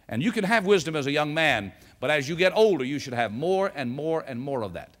 And you can have wisdom as a young man, but as you get older, you should have more and more and more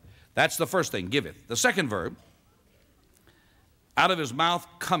of that. That's the first thing, giveth. The second verb, out of his mouth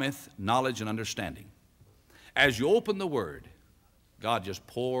cometh knowledge and understanding. As you open the Word, God just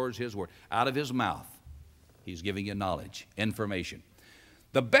pours His Word. Out of His mouth, He's giving you knowledge, information.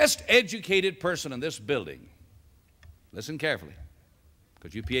 The best educated person in this building, listen carefully,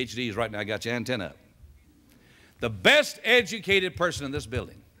 because you PhDs right now got your antenna up. The best educated person in this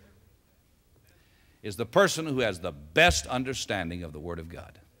building is the person who has the best understanding of the Word of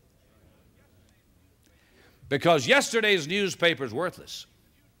God. Because yesterday's newspaper is worthless.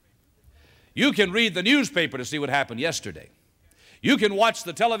 You can read the newspaper to see what happened yesterday. You can watch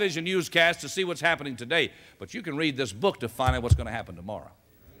the television newscast to see what's happening today, but you can read this book to find out what's going to happen tomorrow.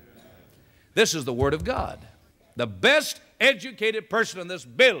 This is the Word of God. The best educated person in this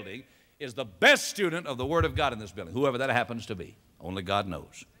building is the best student of the Word of God in this building, whoever that happens to be. Only God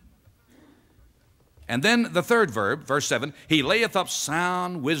knows. And then the third verb, verse 7, he layeth up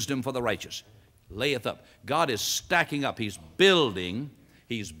sound wisdom for the righteous. Layeth up. God is stacking up. He's building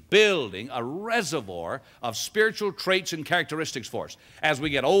a reservoir of spiritual traits and characteristics for us. As we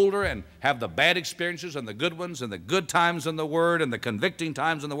get older and have the bad experiences and the good ones and the good times in the Word and the convicting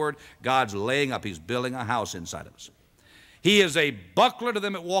times in the Word, God's laying up. He's building a house inside of us. He is a buckler to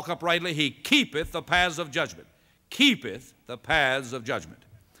them that walk uprightly. He keepeth the paths of judgment. Keepeth the paths of judgment.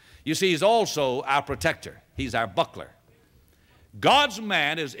 You see, He's also our protector. He's our buckler. God's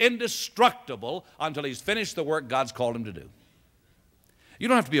man is indestructible until he's finished the work God's called him to do. You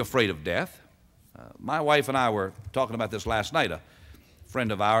don't have to be afraid of death. My wife and I were talking about this last night. A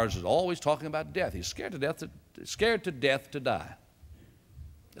friend of ours is always talking about death. He's scared to death to die.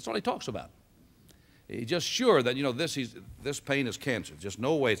 That's all he talks about. He's just sure that, this pain is cancer. Just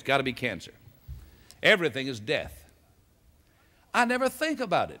no way, it's got to be cancer. Everything is death. I never think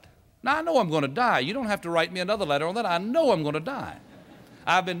about it. Now, I know I'm going to die. You don't have to write me another letter on that. I know I'm going to die.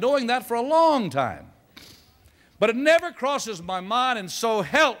 I've been knowing that for a long time. But it never crosses my mind, and so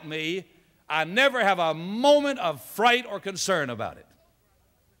help me, I never have a moment of fright or concern about it.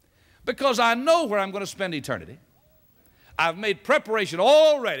 Because I know where I'm going to spend eternity. I've made preparation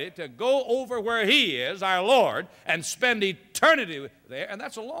already to go over where He is, our Lord, and spend eternity there, and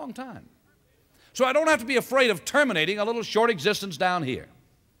that's a long time. So I don't have to be afraid of terminating a little short existence down here.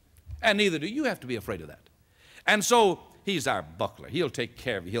 And neither do you have to be afraid of that. And so He's our buckler. He'll take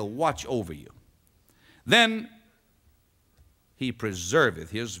care of you. He'll watch over you. Then He preserveth,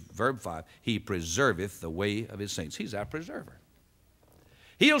 here's verb 5, He preserveth the way of His saints. He's our preserver.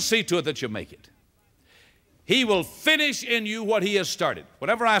 He'll see to it that you make it. He will finish in you what He has started.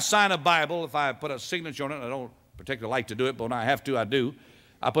 Whenever I sign a Bible, if I put a signature on it, I don't particularly like to do it, but when I have to, I do.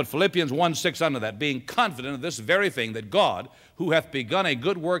 I put Philippians 1:6 under that, being confident of this very thing, that God, who hath begun a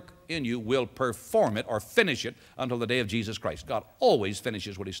good work in you, will perform it or finish it until the day of Jesus Christ. God always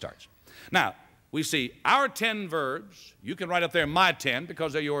finishes what He starts. Now, we see our 10 verbs. You can write up there my 10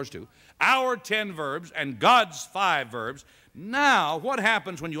 because they're yours too. Our 10 verbs and God's 5 verbs. Now, what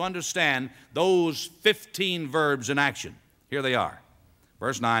happens when you understand those 15 verbs in action? Here they are.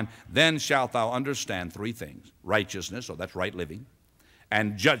 Verse 9, then shalt thou understand 3 things. Righteousness, so that's right living.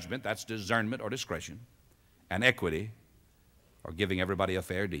 And judgment, that's discernment or discretion. And equity, or giving everybody a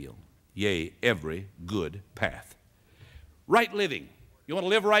fair deal. Yea, every good path. Right living. You want to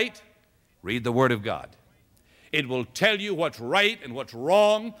live right? Read the Word of God. It will tell you what's right and what's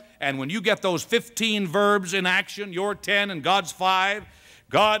wrong. And when you get those 15 verbs in action, your 10 and God's 5,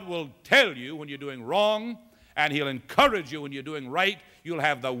 God will tell you when you're doing wrong, and He'll encourage you when you're doing right. You'll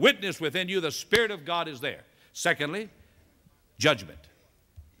have the witness within you. The Spirit of God is there. Secondly, judgment.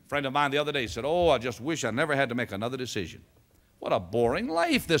 A friend of mine the other day said, oh, I just wish I never had to make another decision. What a boring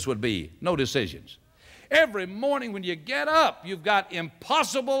life this would be. No decisions. Every morning when you get up, you've got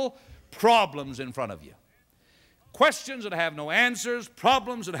impossible problems in front of you. Questions that have no answers,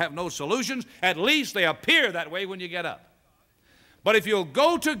 problems that have no solutions. At least they appear that way when you get up. But if you'll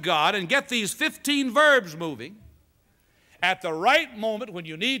go to God and get these 15 verbs moving, at the right moment when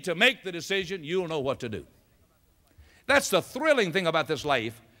you need to make the decision, you'll know what to do. That's the thrilling thing about this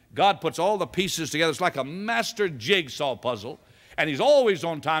life. God puts all the pieces together. It's like a master jigsaw puzzle. And He's always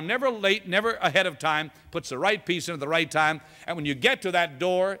on time, never late, never ahead of time, puts the right piece in at the right time. And when you get to that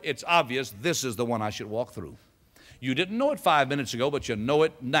door, it's obvious this is the one I should walk through. You didn't know it 5 minutes ago, but you know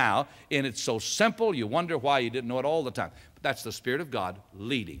it now. And it's so simple, you wonder why you didn't know it all the time. But that's the Spirit of God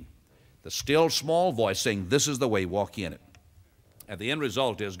leading. The still small voice saying, this is the way, walk in it. And the end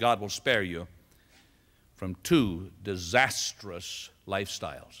result is God will spare you from 2 disastrous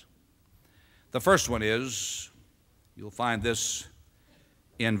lifestyles. The first one is, you'll find this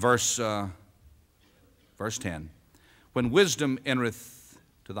in verse 10. When wisdom entereth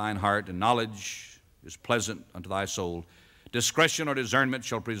to thine heart, and knowledge is pleasant unto thy soul, discretion or discernment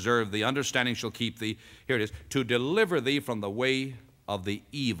shall preserve thee, understanding shall keep thee. Here it is, to deliver thee from the way of the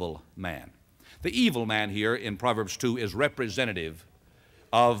evil man. The evil man here in Proverbs 2 is representative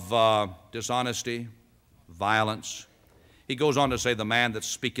of dishonesty, violence. He goes on to say, the man that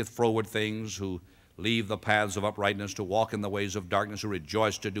speaketh froward things, who leave the paths of uprightness, to walk in the ways of darkness, who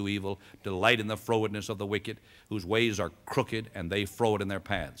rejoice to do evil, delight in the frowardness of the wicked, whose ways are crooked, and they froward in their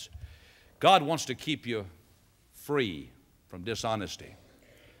paths. God wants to keep you free from dishonesty,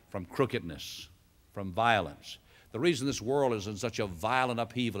 from crookedness, from violence. The reason this world is in such a violent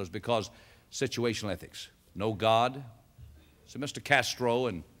upheaval is because situational ethics. No God. So Mr. Castro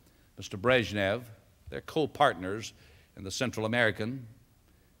and Mr. Brezhnev, they're co-partners in the Central American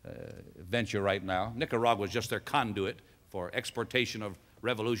venture right now. Nicaragua is just their conduit for exportation of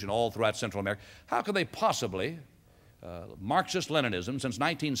revolution all throughout Central America. How can they possibly, Marxist-Leninism since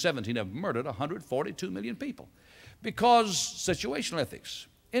 1917, have murdered 142 million people? Because situational ethics.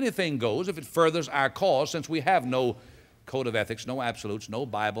 Anything goes if it furthers our cause, since we have no code of ethics, no absolutes, no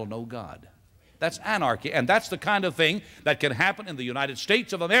Bible, no God. That's anarchy, and that's the kind of thing that can happen in the United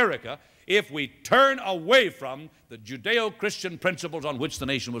States of America if we turn away from the Judeo-Christian principles on which the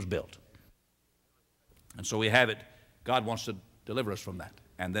nation was built. And so we have it. God wants to deliver us from that.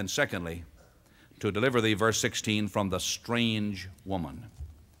 And then secondly, to deliver thee, verse 16, from the strange woman,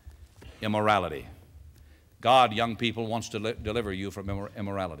 immorality. God, young people, wants to deliver you from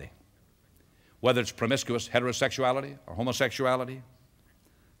immorality. Whether it's promiscuous heterosexuality or homosexuality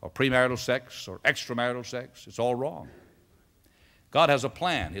or premarital sex or extramarital sex, it's all wrong. God has a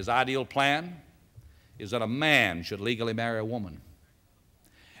plan. His ideal plan is that a man should legally marry a woman,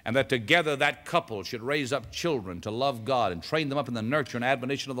 and that together that couple should raise up children to love God and train them up in the nurture and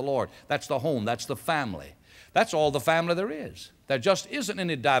admonition of the Lord. That's the home. That's the family. That's all the family there is. There just isn't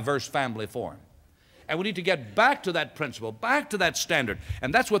any diverse family form. And we need to get back to that principle, back to that standard.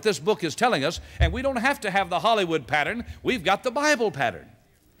 And that's what this book is telling us. And we don't have to have the Hollywood pattern. We've got the Bible pattern.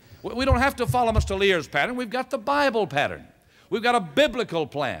 We don't have to follow Mr. Lear's pattern. We've got the Bible pattern. We've got a biblical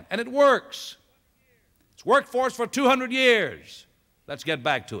plan, and it works. It's worked for us for 200 years. Let's get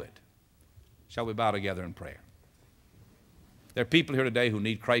back to it. Shall we bow together in prayer? There are people here today who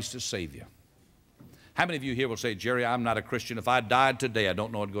need Christ as Savior. How many of you here will say, Jerry, I'm not a Christian. If I died today, I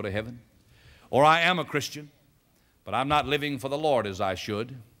don't know I'd go to heaven. Or I am a Christian, but I'm not living for the Lord as I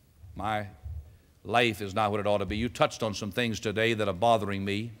should. My life is not what it ought to be. You touched on some things today that are bothering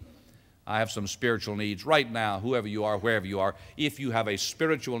me. I have some spiritual needs. Right now, whoever you are, wherever you are, if you have a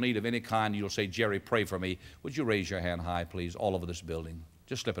spiritual need of any kind, you'll say, Jerry, pray for me. Would you raise your hand high, please, all over this building?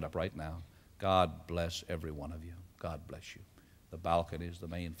 Just slip it up right now. God bless every one of you. God bless you. The balconies, the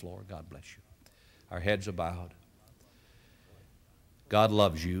main floor, God bless you. Our heads are bowed. God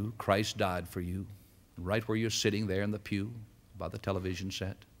loves you. Christ died for you. Right where you're sitting there in the pew by the television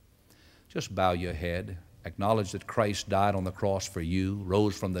set, just bow your head. Acknowledge that Christ died on the cross for you,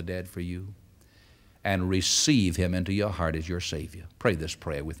 rose from the dead for you, and receive Him into your heart as your Savior. Pray this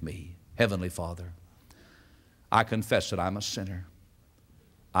prayer with me. Heavenly Father, I confess that I'm a sinner.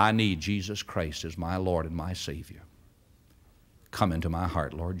 I need Jesus Christ as my Lord and my Savior. Come into my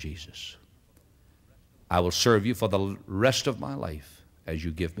heart, Lord Jesus. I will serve you for the rest of my life as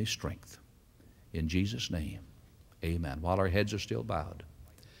you give me strength. In Jesus' name, amen. While our heads are still bowed,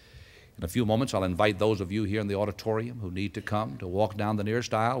 in a few moments, I'll invite those of you here in the auditorium who need to come to walk down the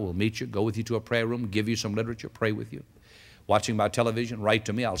nearest aisle. We'll meet you, go with you to a prayer room, give you some literature, pray with you. Watching by television, write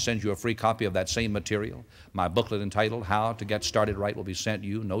to me. I'll send you a free copy of that same material. My booklet entitled How to Get Started Right will be sent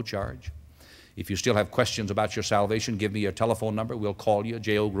you, no charge. If you still have questions about your salvation, give me your telephone number. We'll call you,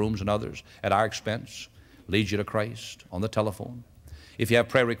 J.O. Grooms and others, at our expense. Lead you to Christ on the telephone. If you have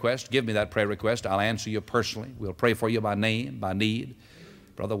prayer requests, give me that prayer request. I'll answer you personally. We'll pray for you by name, by need.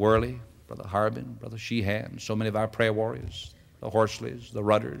 Brother Worley, Brother Harbin, Brother Sheehan, so many of our prayer warriors, the Horsleys, the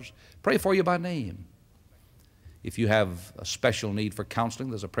Rudders, pray for you by name. If you have a special need for counseling,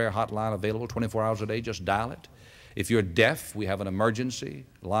 there's a prayer hotline available 24 hours a day. Just dial it. If you're deaf, we have an emergency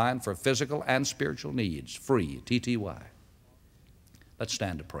line for physical and spiritual needs, free, TTY. Let's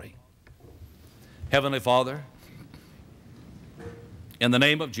stand to pray. Heavenly Father, in the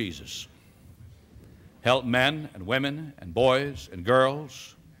name of Jesus, help men and women and boys and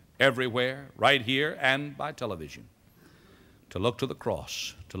girls everywhere, right here and by television, to look to the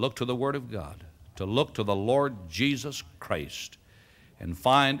cross, to look to the Word of God, to look to the Lord Jesus Christ, and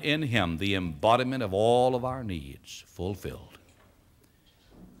find in Him the embodiment of all of our needs fulfilled.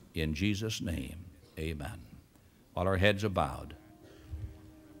 In Jesus' name, amen. While our heads are bowed,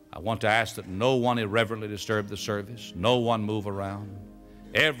 I want to ask that no one irreverently disturb the service, no one move around.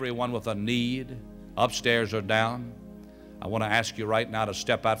 Everyone with a need, upstairs or down, I want to ask you right now to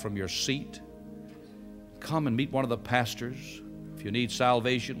step out from your seat. Come and meet one of the pastors. If you need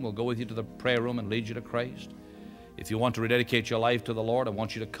salvation, we'll go with you to the prayer room and lead you to Christ. If you want to rededicate your life to the Lord, I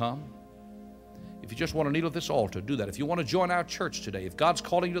want you to come. If you just want to kneel at this altar, do that. If you want to join our church today, if God's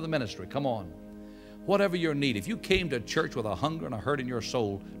calling you to the ministry, come on. Whatever your need, if you came to church with a hunger and a hurt in your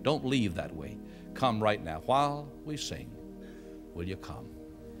soul, don't leave that way. Come right now. While we sing, will you come?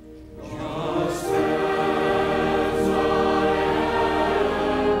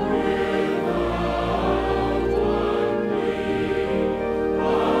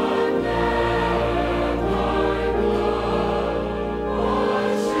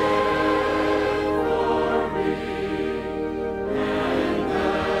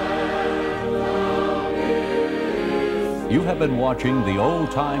 You have been watching the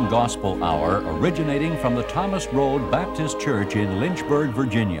Old Time Gospel Hour, originating from the Thomas Road Baptist Church in Lynchburg,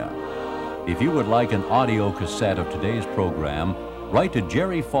 Virginia. If you would like an audio cassette of today's program, write to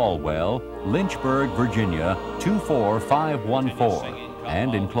Jerry Falwell, Lynchburg, Virginia 24514,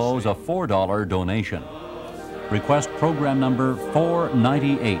 and enclose a $4 donation. Request program number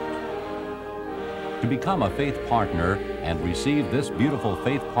 498. To become a Faith Partner and receive this beautiful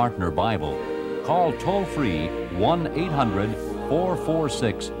Faith Partner Bible, call toll-free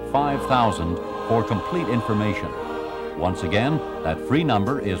 1-800-446-5000 for complete information. Once again, that free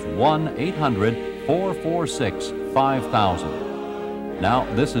number is 1-800-446-5000. Now,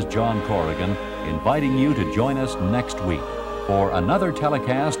 this is John Corrigan inviting you to join us next week for another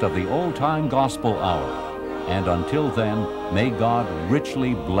telecast of the Old Time Gospel Hour. And until then, may God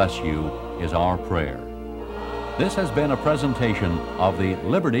richly bless you, is our prayer. This has been a presentation of the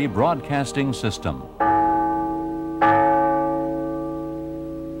Liberty Broadcasting System.